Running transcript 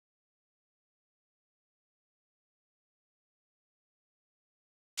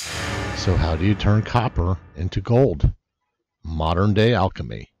So how do you turn copper into gold? Modern day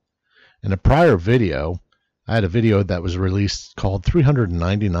alchemy. In a prior video, I had a video that was released called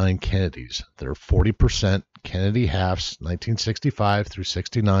 399 Kennedys. They're 40% Kennedy halves, 1965 through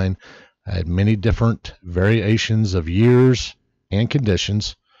 69. I had many different variations of years and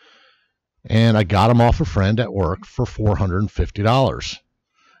conditions, and I got them off a friend at work for $450.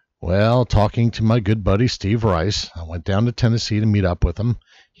 Well, talking to my good buddy Steve Rice, I went down to Tennessee to meet up with him.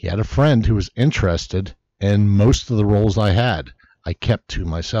 He had a friend who was interested in most of the rolls I had. I kept to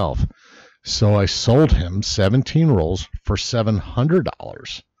myself. So I sold him 17 rolls for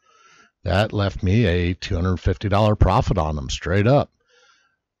 $700. That left me a $250 profit on them straight up.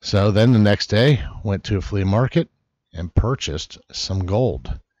 So then the next day, went to a flea market and purchased some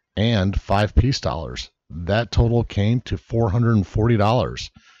gold and 5 peace dollars. That total came to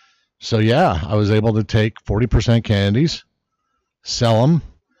 $440. So yeah, I was able to take 40% Kennedys, sell them,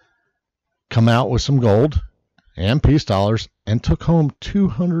 come out with some gold and peace dollars, and took home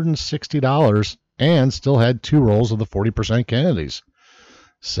 $260 and still had 2 rolls of the 40% Kennedys.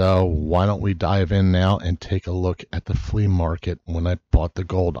 So why don't we dive in now and take a look at the flea market when I bought the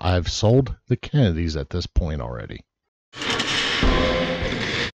gold. I've sold the Kennedys at this point already.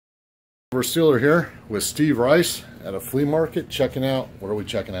 We're still here with Steve Rice at a flea market checking out. What are we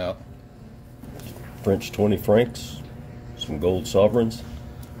checking out? French 20 francs, some gold sovereigns.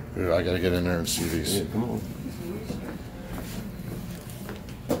 Dude, I gotta get in there and see these. Yeah, come on.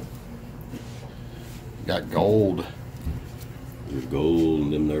 Got gold. There's gold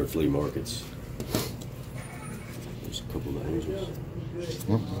in them there flea markets. There's a couple of angels.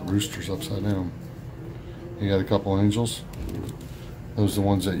 Oh, the rooster's upside down. You got a couple angels? Those the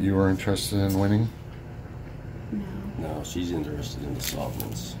ones that you were interested in winning? No, she's interested in the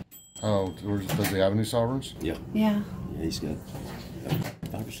sovereigns. Oh, does he have any sovereigns? Yeah. Yeah. Yeah, he's got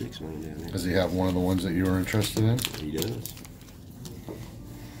 5 or 6 laying down there. Does he have one of the ones that you were interested in? He does.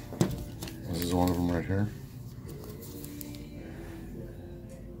 This is one of them right here.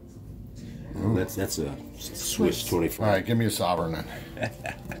 Well, that's a Swiss 20 franc. All right, give me a sovereign then.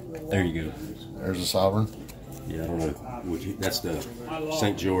 There you go. There's a sovereign. Yeah, I don't know. That's the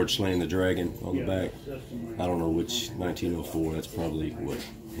St. George slaying the dragon on the back. I don't know which 1904. That's probably what.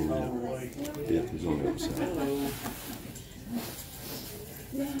 Yeah, it's on the other side.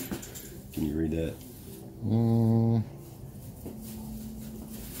 Can you read that?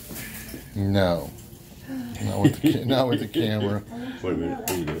 No. Not with the camera. Wait a minute.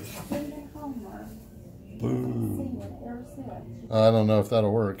 There you go. Boom. I don't know if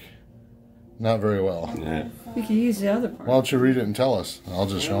that'll work. Not very well. Yeah. We can use the other part. Why don't you read it and tell us? I'll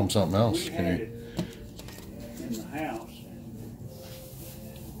just show him something else. Can you? In the house.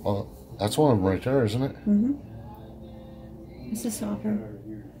 Well, that's one of them right there, isn't it? Mm-hmm. It's a sovereign.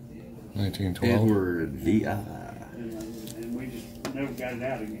 1912. Edward V.I. And we just never got it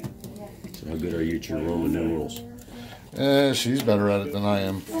out again. So how good are you at your Roman numerals? She's better at it than I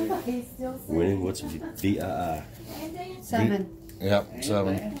am. Winning? What's V.I.I.? 7. Yep,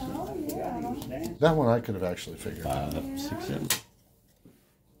 7. That one I could have actually figured. 5, 6, 7.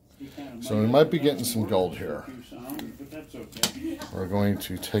 So we might be getting some gold here. But that's okay. We're going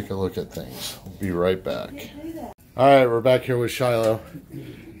to take a look at things. We'll be right back. Alright, we're back here with Shiloh.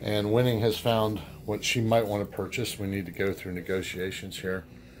 And Winning has found what she might want to purchase. We need to go through negotiations here.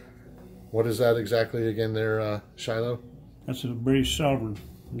 What is that exactly again there, Shiloh? That's a British sovereign,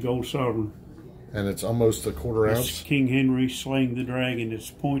 gold sovereign. And it's almost a quarter It's ounce? King Henry slaying the dragon. It's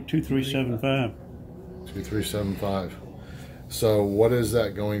 .2375. 2375. So what is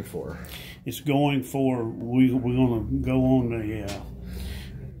that going for? It's going for, we're going to go on the,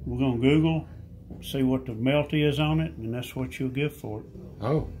 we're going to Google, see what the melt is on it, and that's what you'll get for it.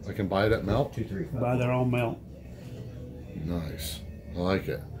 Oh, I can buy it at melt? Buy their own melt. Nice. I like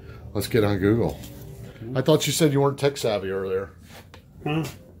it. Let's get on Google. I thought you said you weren't tech savvy earlier. Huh?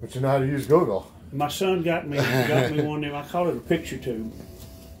 But you know how to use Google. My son got me one of them. I call it a picture tube.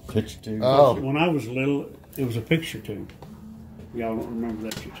 Picture 2. Oh, When I was little, it was a picture tube. Y'all don't remember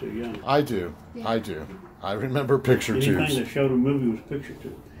that, you're too young. I do. I do. I remember picture Anything tubes. that showed a movie was a picture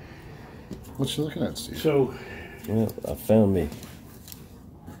tube. What you looking at, Steve? So, Well, I found me.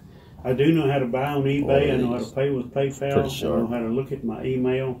 I do know how to buy on eBay. I know how to pay with Pretty PayPal. I sharp. know how to look at my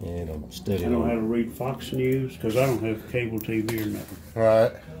email. And I'm I studying know how to on read Fox News because I don't have cable TV or nothing. All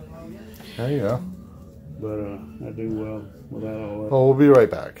right. There you go. But I do well without all that. Well, we'll be right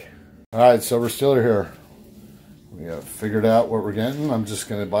back. All right, so we're still here. We have figured out what we're getting. I'm just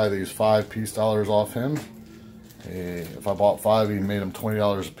going to buy these 5 peace dollars off him. If I bought 5, he made them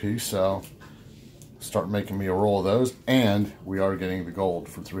 $20 a piece. So start making me a roll of those. And we are getting the gold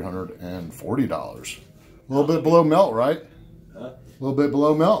for $340. A little bit below melt, right? A little bit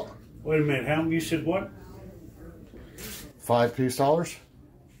below melt. Wait a minute, how you said what? $5 piece dollars?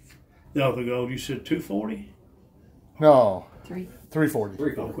 No, the gold, you said 240? No. 340.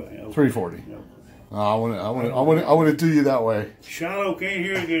 340. Okay. 340. I want to do you that way. Shiloh can't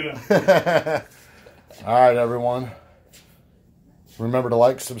hear you. All right, everyone. Remember to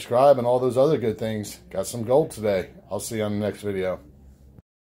like, subscribe, and all those other good things. Got some gold today. I'll see you on the next video.